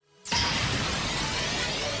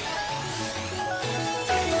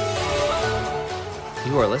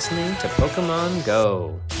You are listening to Pokemon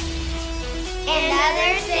Go, and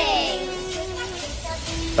other things.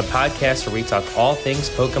 the podcast where we talk all things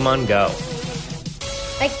Pokemon Go.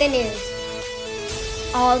 Like the news,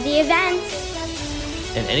 all the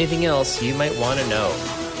events, And anything else you might want to know.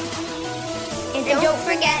 and don't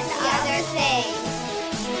forget the other things.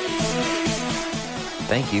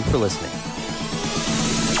 Thank you for listening.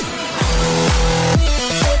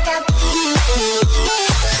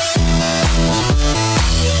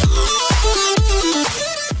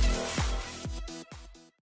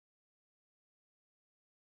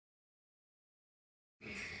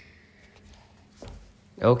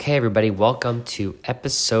 Okay, everybody, welcome to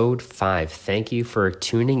episode 5. Thank you for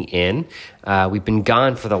tuning in. We've been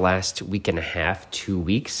gone for the last week and a half, 2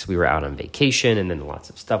 weeks. We were out on vacation, and then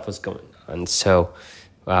lots of stuff was going on, so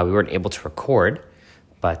we weren't able to record.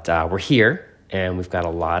 But we're here, and we've got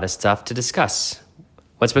a lot of stuff to discuss.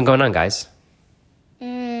 What's been going on, guys?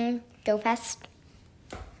 GoFest.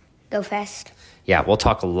 Yeah, we'll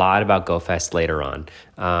talk a lot about GoFest later on.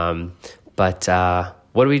 But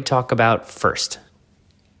what do we talk about first?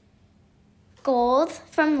 Goals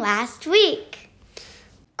from last week.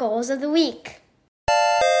 Goals of the week.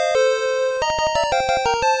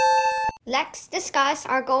 Let's discuss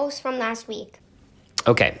our goals from last week.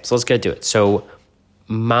 Okay, so let's get to it. So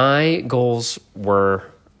my goals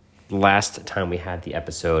were, last time we had the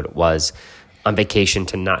episode, was on vacation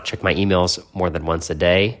to not check my emails more than once a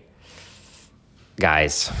day.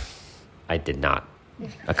 Guys, I did not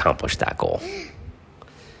accomplish that goal.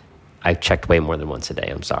 I checked way more than once a day.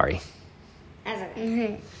 I'm sorry.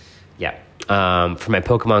 Yeah. For my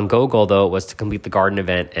Pokemon Go goal, though, it was to complete the garden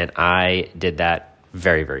event, and I did that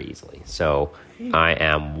very, very easily. So I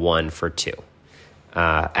am 1 for 2.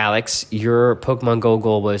 Alex, your Pokemon Go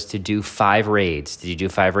goal was to do 5 raids. Did you do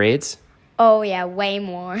 5 raids? Oh, yeah, way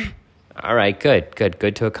more. All right, good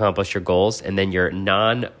to accomplish your goals. And then your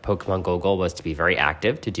non-Pokemon Go goal was to be very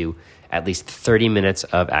active, to do at least 30 minutes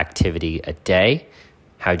of activity a day.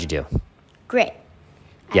 How'd you do? Great.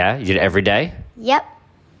 Yeah, you did it every day? Yep.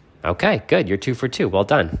 Okay, good. You're 2 for 2. Well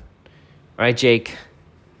done. All right, Jake.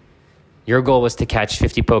 Your goal was to catch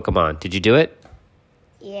 50 Pokemon. Did you do it?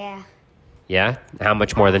 Yeah. Yeah? How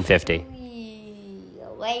much more than 50?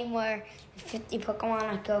 Way more than 50 Pokemon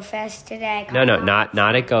at GoFest today. No, not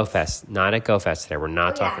at GoFest. Not at GoFest today. We're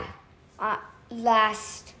not talking.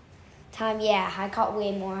 Last time, yeah, I caught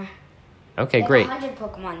way more. Okay, great. 100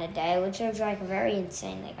 Pokemon a day, which is like very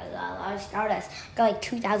insane. Like a lot of Stardust. Got like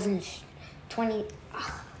 2,000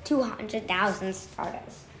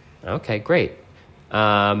 Stardust. Okay, great.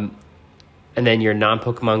 And then your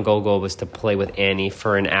non-Pokemon Go goal was to play with Annie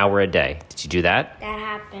for an hour a day. Did you do that? That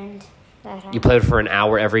happened. You played for an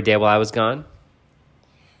hour every day while I was gone?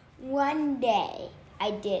 One day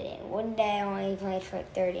I didn't. One day I only played for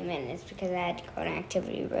 30 minutes because I had to go to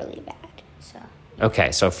activity really bad. So.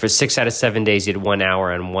 Okay, so for 6 out of 7 days you did 1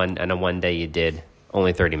 hour, and on one day you did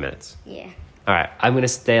only 30 minutes. Yeah. All right, I'm going to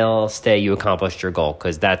still stay you accomplished your goal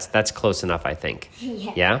because that's close enough, I think.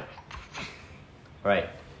 Yeah. Yeah? All right.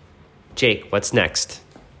 Jake, what's next?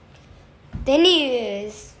 The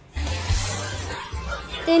news.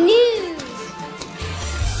 The news.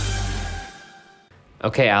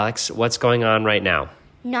 Okay, Alex, what's going on right now?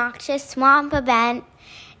 Noxious Swamp event.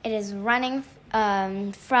 It is running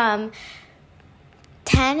from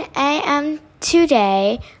 10 a.m.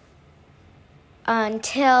 today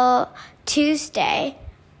until Tuesday,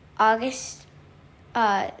 August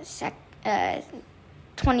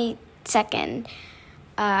 22nd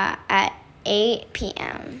at 8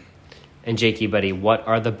 p.m. And Jakey, buddy, what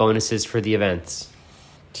are the bonuses for the events?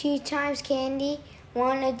 2 times candy,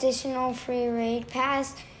 1 additional free raid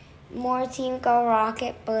pass, more Team Go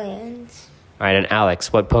Rocket balloons. All right, and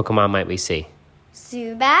Alex, what Pokemon might we see?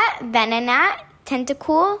 Zubat, Venonat,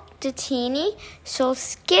 Tentacool, Dratini,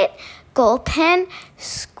 Solskit, Gulpen,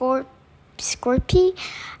 Scorpy,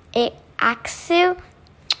 Axu,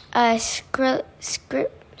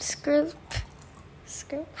 Scrip,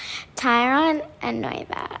 Tyron, and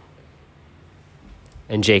Noibat.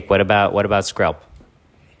 And Jake, what about Skrelp?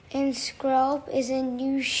 And Skrelp is a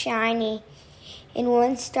new shiny. In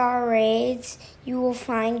 1-star raids, you will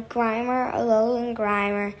find Grimer, Alolan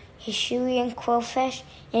Grimer, Hishui and Quillfish,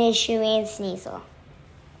 and Hishui and Sneasel.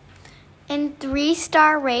 In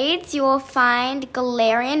 3-star raids, you will find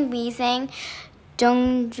Galarian, Weezing,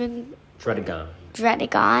 Dredigon,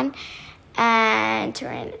 and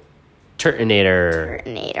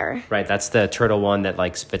Turtonator. Right, that's the turtle one that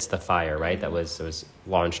spits the fire, right? That was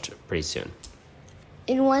launched pretty soon.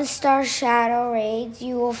 In 1-star shadow raids,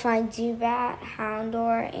 you will find Zubat,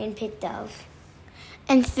 Houndour, and Pit Dove.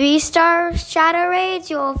 In 3-star shadow raids,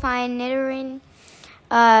 you will find Nidoran,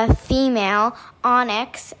 female,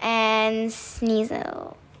 Onyx, and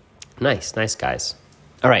Sneasel. Nice guys.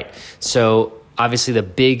 All right, so obviously the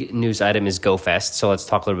big news item is GoFest, so let's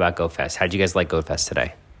talk a little about GoFest. How did you guys like GoFest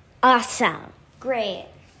today? Awesome. Great.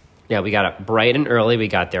 Yeah, we got up bright and early. We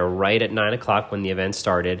got there right at 9 o'clock when the event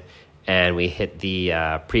started, and we hit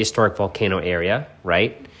the prehistoric volcano area,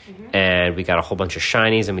 right? Mm-hmm. And we got a whole bunch of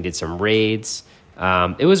shinies, and we did some raids.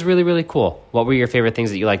 It was really, really cool. What were your favorite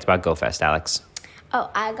things that you liked about GoFest, Alex? Oh,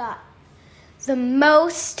 I got the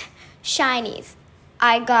most shinies.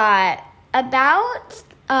 I got about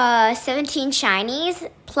 17 shinies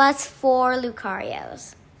plus 4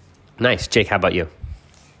 Lucarios. Nice. Jake, how about you?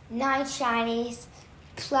 9 shinies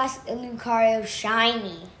plus a Lucario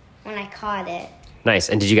shiny when I caught it. Nice.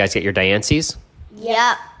 And did you guys get your Diancies?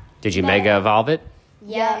 Yep. Did you Mega Evolve it?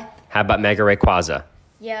 Yep. How about Mega Rayquaza?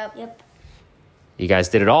 Yep. You guys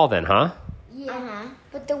did it all then, huh? Yeah. Uh-huh.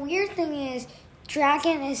 But the weird thing is,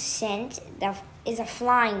 Dragon Ascent is a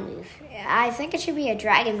flying move. I think it should be a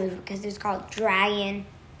dragon move because it's called Dragon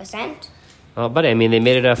Ascent. Well, but I mean, they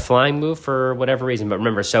made it a flying move for whatever reason. But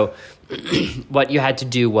remember, so what you had to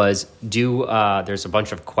do was there's a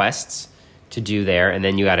bunch of quests to do there, and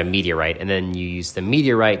then you got a meteorite, and then you use the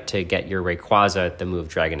meteorite to get your Rayquaza, the move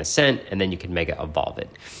Dragon Ascent, and then you can Mega Evolve it.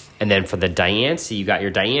 And then for the Diancie, you got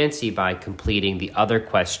your Diancie by completing the other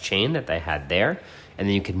quest chain that they had there, and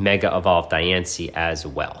then you could Mega Evolve Diancie as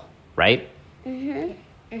well, right? Mm-hmm.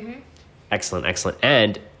 Mm-hmm. Excellent.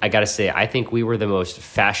 And I gotta say, I think we were the most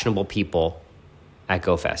fashionable people at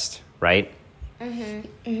GoFest, right?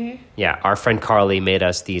 Mm-hmm. Mm-hmm. Yeah, our friend Carly made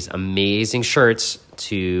us these amazing shirts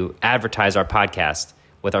to advertise our podcast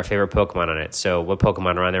with our favorite Pokemon on it. So what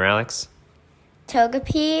Pokemon are on there, Alex?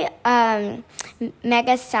 Togepi,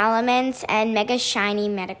 Mega Salamence, and Mega Shiny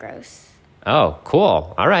Metagross. Oh,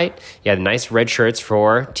 cool. All right. Yeah, nice red shirts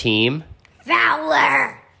for Team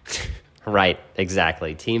Valor. Right,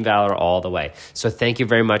 exactly. Team Valor all the way. So thank you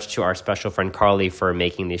very much to our special friend Carly for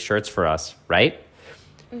making these shirts for us, right?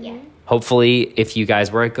 Yeah. Hopefully, if you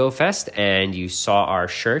guys were at GoFest and you saw our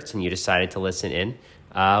shirts and you decided to listen in,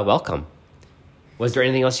 welcome. Was there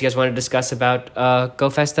anything else you guys want to discuss about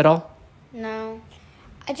GoFest at all? No.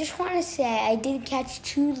 I just want to say I did catch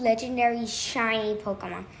 2 legendary shiny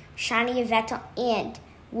Pokemon. Shiny Yveltal and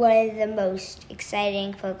one of the most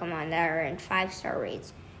exciting Pokemon that are in 5-star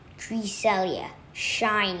raids. Treecelia,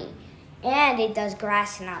 shiny. And it does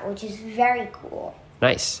Grass Knot, which is very cool.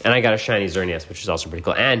 Nice. And I got a shiny Xerneas, which is also pretty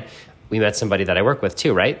cool. And we met somebody that I work with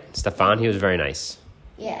too, right? Stefan, he was very nice.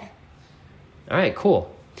 Yeah. All right,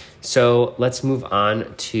 cool. So let's move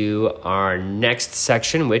on to our next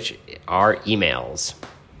section, which are emails.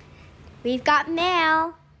 We've got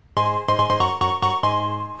mail.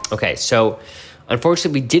 Okay, so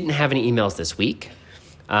unfortunately, we didn't have any emails this week,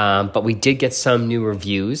 but we did get some new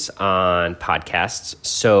reviews on podcasts.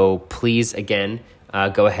 So please, again,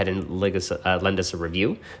 go ahead and lend us a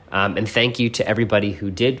review. And thank you to everybody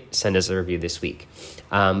who did send us a review this week.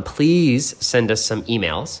 Please send us some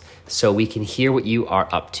emails so we can hear what you are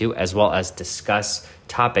up to, as well as discuss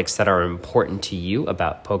topics that are important to you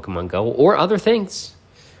about Pokemon Go or other things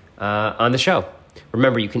on the show.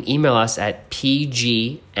 Remember, you can email us at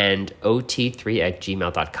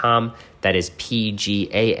pgandot3@gmail.com. That is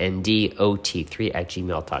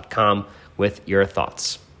pgandot3@gmail.com with your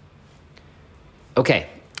thoughts. Okay,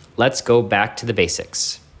 let's go back to the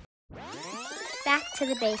basics. Back to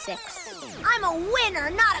the basics. I'm a winner,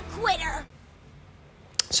 not a quitter.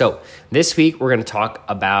 So this week, we're going to talk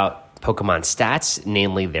about Pokemon stats,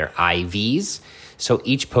 namely their IVs. So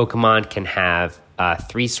each Pokemon can have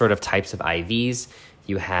 3 sort of types of IVs.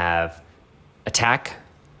 You have attack,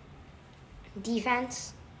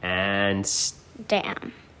 defense, and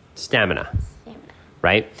stamina.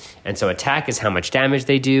 Right? And so attack is how much damage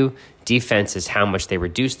they do, defense is how much they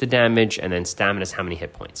reduce the damage, and then stamina is how many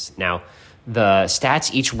hit points. Now, the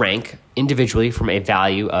stats each rank individually from a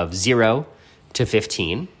value of 0 to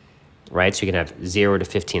 15, right? So you can have 0 to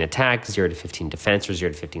 15 attack, 0 to 15 defense, or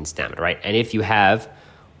 0 to 15 stamina, right? And if you have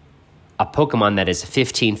a Pokemon that is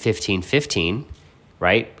 15, 15, 15,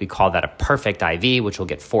 right? We call that a perfect IV, which will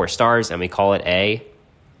get 4 stars, and we call it a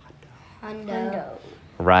Hundo.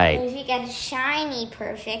 Right. And if you get a shiny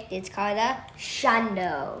perfect, it's called a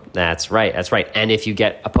Shundo. That's right. And if you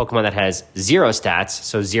get a Pokemon that has 0 stats,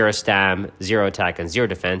 so 0 stam, 0 attack, and 0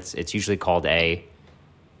 defense, it's usually called a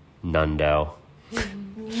Nundo.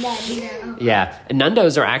 Nundo. Yeah. And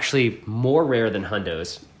Nundos are actually more rare than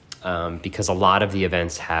Hundos because a lot of the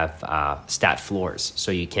events have stat floors,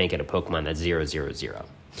 so you can't get a Pokemon that's 0, 0, 0.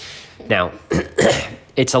 Now,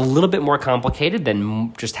 it's a little bit more complicated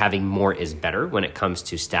than just having more is better when it comes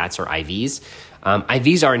to stats or IVs.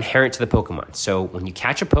 IVs are inherent to the Pokemon. So when you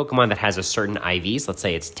catch a Pokemon that has a certain IVs, let's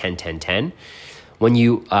say it's 10, 10, 10, when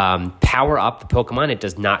you power up the Pokemon, it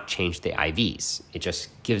does not change the IVs. It just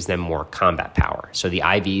gives them more combat power. So the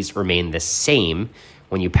IVs remain the same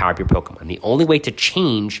when you power up your Pokemon. The only way to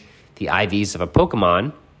change the IVs of a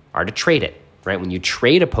Pokemon are to trade it, right? When you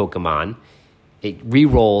trade a Pokemon, it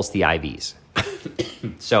re-rolls the IVs.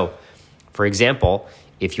 So, for example,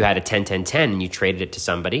 if you had a 10, 10, 10 and you traded it to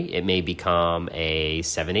somebody, it may become a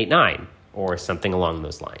 7, 8, 9 or something along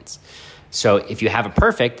those lines. So if you have a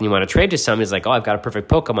perfect and you want to trade to someone, it's like, oh, I've got a perfect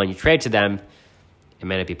Pokemon. You trade to them, it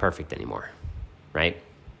may not be perfect anymore, right?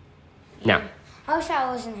 Now, I wish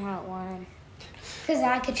I wasn't how it won. Because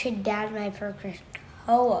I could trade down my perfect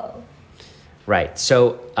Ho-Oh. Right.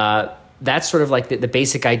 So that's sort of like the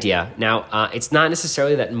basic idea. Now, it's not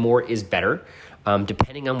necessarily that more is better.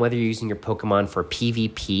 Depending on whether you're using your Pokemon for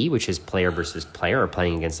PvP, which is player versus player or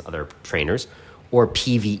playing against other trainers, or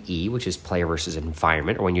PvE, which is player versus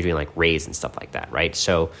environment, or when you're doing like raids and stuff like that, right?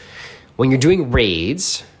 So when you're doing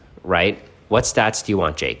raids, right, what stats do you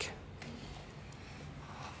want, Jake?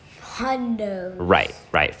 Hundo.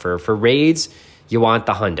 Right. For raids, you want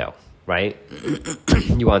the hundo, right?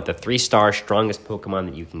 You want the 3-star strongest Pokemon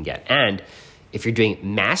that you can get. And if you're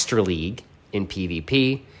doing Master League in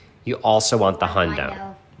PvP, you also want the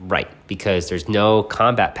hundo. Right, because there's no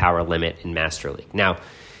combat power limit in Master League. Now,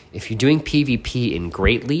 if you're doing PvP in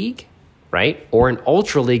Great League, right, or in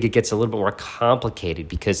Ultra League, it gets a little bit more complicated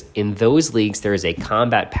because in those leagues, there is a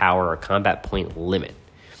combat power or combat point limit.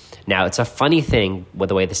 Now, it's a funny thing with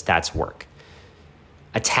the way the stats work.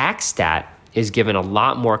 Attack stat is given a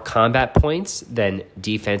lot more combat points than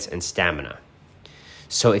defense and stamina.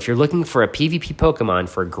 So if you're looking for a PvP Pokemon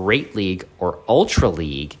for Great League or Ultra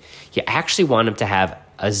League, you actually want them to have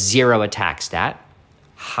a 0 attack stat,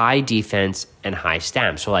 high defense, and high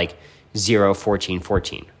stam. So like 0, 14,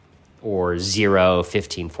 14, or 0,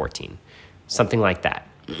 15, 14, something like that.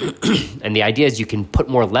 And the idea is you can put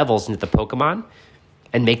more levels into the Pokemon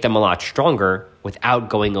and make them a lot stronger without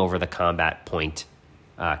going over the combat point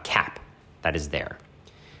cap that is there.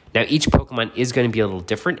 Now, each Pokemon is going to be a little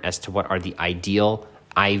different as to what are the ideal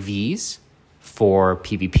IVs for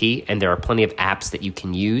PvP, and there are plenty of apps that you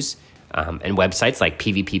can use and websites like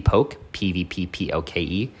PvP Poke,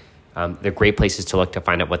 PvPPOKE. They're great places to look to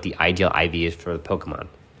find out what the ideal IV is for the Pokemon.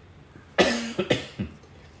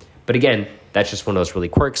 But again, that's just one of those really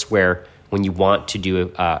quirks where when you want to do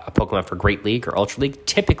a Pokemon for Great League or Ultra League,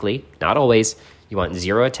 typically, not always, you want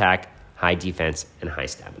 0 attack, high defense, and high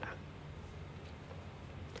stamina.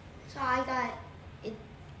 So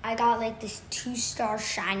I got like this 2-star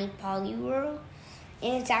shiny Poliwhirl,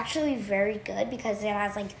 and it's actually very good because it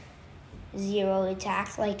has like 0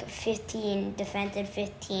 attacks, like 15 defense and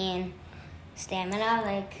 15 stamina,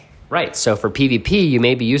 like. Right. So for PvP, you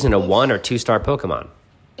may be using a 1 or 2-star Pokemon.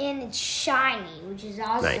 And it's shiny, which is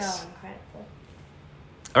also nice. incredible.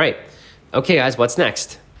 All right. Okay, guys, what's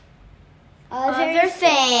next? Other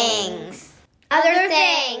things. Other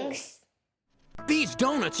things. These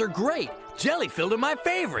donuts are great. Jelly-filled are my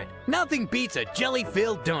favorite. Nothing beats a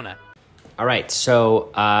jelly-filled donut. All right, so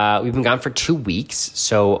we've been gone for 2 weeks.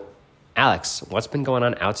 So, Alex, what's been going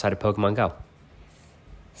on outside of Pokemon Go?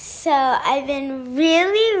 So, I've been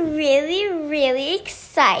really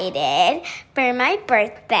excited for my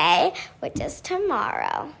birthday, which is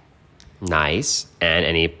tomorrow. Nice. And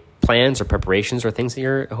any plans or preparations or things that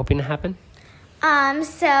you're hoping to happen?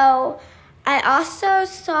 So I also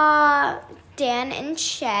saw Dan and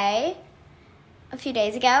Shay a few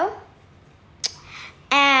days ago.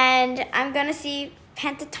 And I'm going to see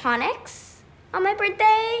Pentatonics on my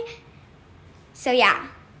birthday. So, yeah.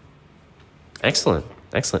 Excellent.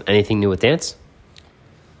 Anything new with dance?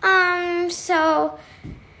 So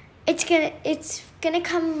it's gonna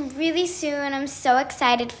come really soon. I'm so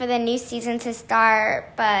excited for the new season to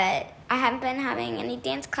start, but I haven't been having any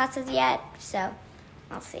dance classes yet, so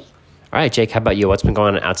I'll see. All right, Jake, how about you? What's been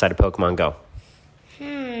going on outside of Pokemon Go?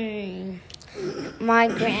 My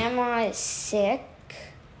grandma is sick,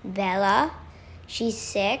 Bella. She's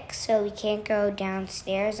sick, so we can't go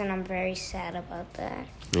downstairs, and I'm very sad about that.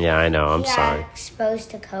 Yeah, I know. I'm sorry. Got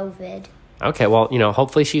exposed to COVID. Okay, well,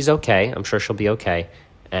 hopefully she's okay. I'm sure she'll be okay,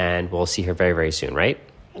 and we'll see her very, very soon, right?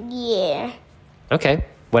 Yeah. Okay.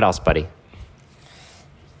 What else, buddy?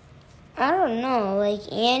 I don't know. Like,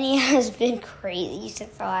 Annie has been crazy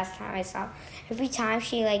since the last time I saw her. Every time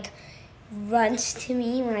she, runs to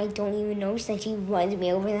me when I don't even notice, then she runs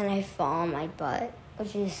me over, and then I fall on my butt,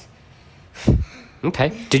 which is Okay.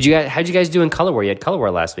 How'd you guys do in color war? You had color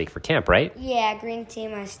war last week for camp, right? Yeah, green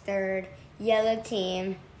team was third. Yellow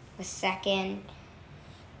team was second.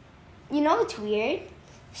 You know what's weird?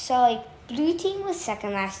 So, like, blue team was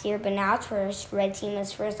second last year, but now it's first. Red team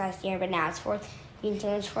was first last year, but now it's fourth. Green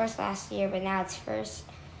team was first last year, but now it's third.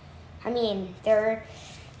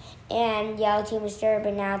 And yellow team was third,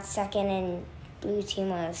 but now it's second, and blue team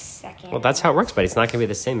was second. Well, that's how it works, but it's not going to be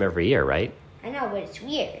the same every year, right? I know, but it's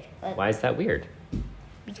weird. Like, why is that weird?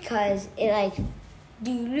 Because it,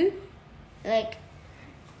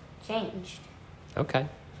 changed. Okay.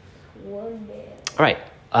 One day. All right.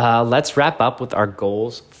 Let's wrap up with our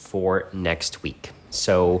goals for next week.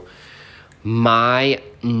 So my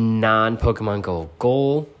non-Pokemon Go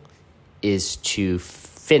goal is to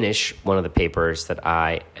finish one of the papers that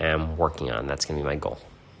I am working on. That's going to be my goal.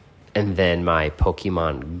 And then my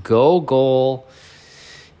Pokemon Go goal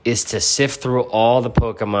is to sift through all the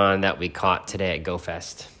Pokemon that we caught today at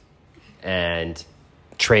GoFest and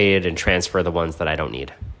trade and transfer the ones that I don't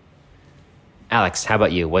need. Alex, how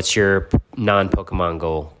about you? What's your non-Pokemon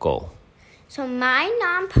Go goal? So my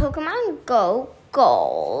non-Pokemon Go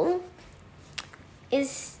goal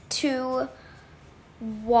is to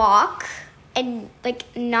walk and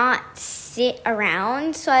not sit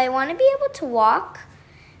around. So I want to be able to walk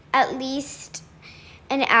at least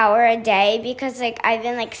an hour a day because I've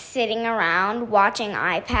been sitting around watching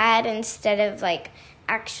iPad instead of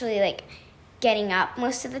actually getting up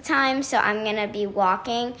most of the time. So I'm going to be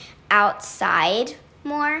walking outside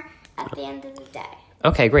more at the end of the day.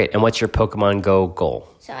 Okay, great. And what's your Pokemon Go goal?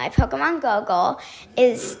 So my Pokemon Go goal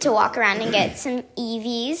is to walk around and get some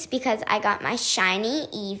EVs because I got my shiny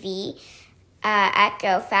EV at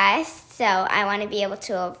GoFest. So I want to be able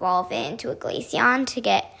to evolve it into a Glaceon to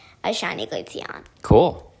get a shiny Glaceon.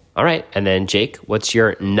 Cool. All right. And then Jake, what's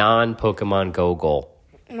your non-Pokemon Go goal?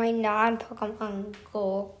 My non-Pokemon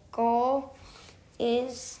Go goal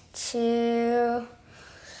is to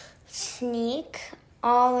sneak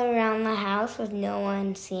all around the house with no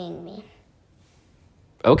one seeing me.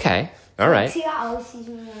 Okay. All right. See, I always see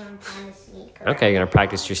me when I'm trying to sneak around. Okay, you're going to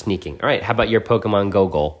practice your sneaking. All right. How about your Pokemon Go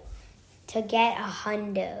goal? To get a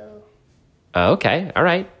hundo. Okay. All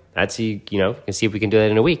right. That's, you can see if we can do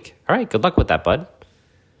that in a week. All right. Good luck with that, bud.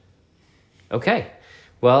 Okay.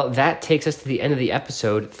 Well, that takes us to the end of the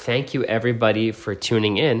episode. Thank you, everybody, for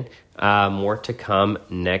tuning in. More to come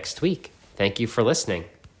next week. Thank you for listening.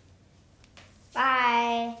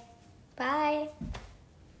 Bye. Bye.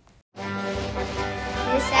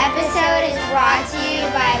 This episode is brought to you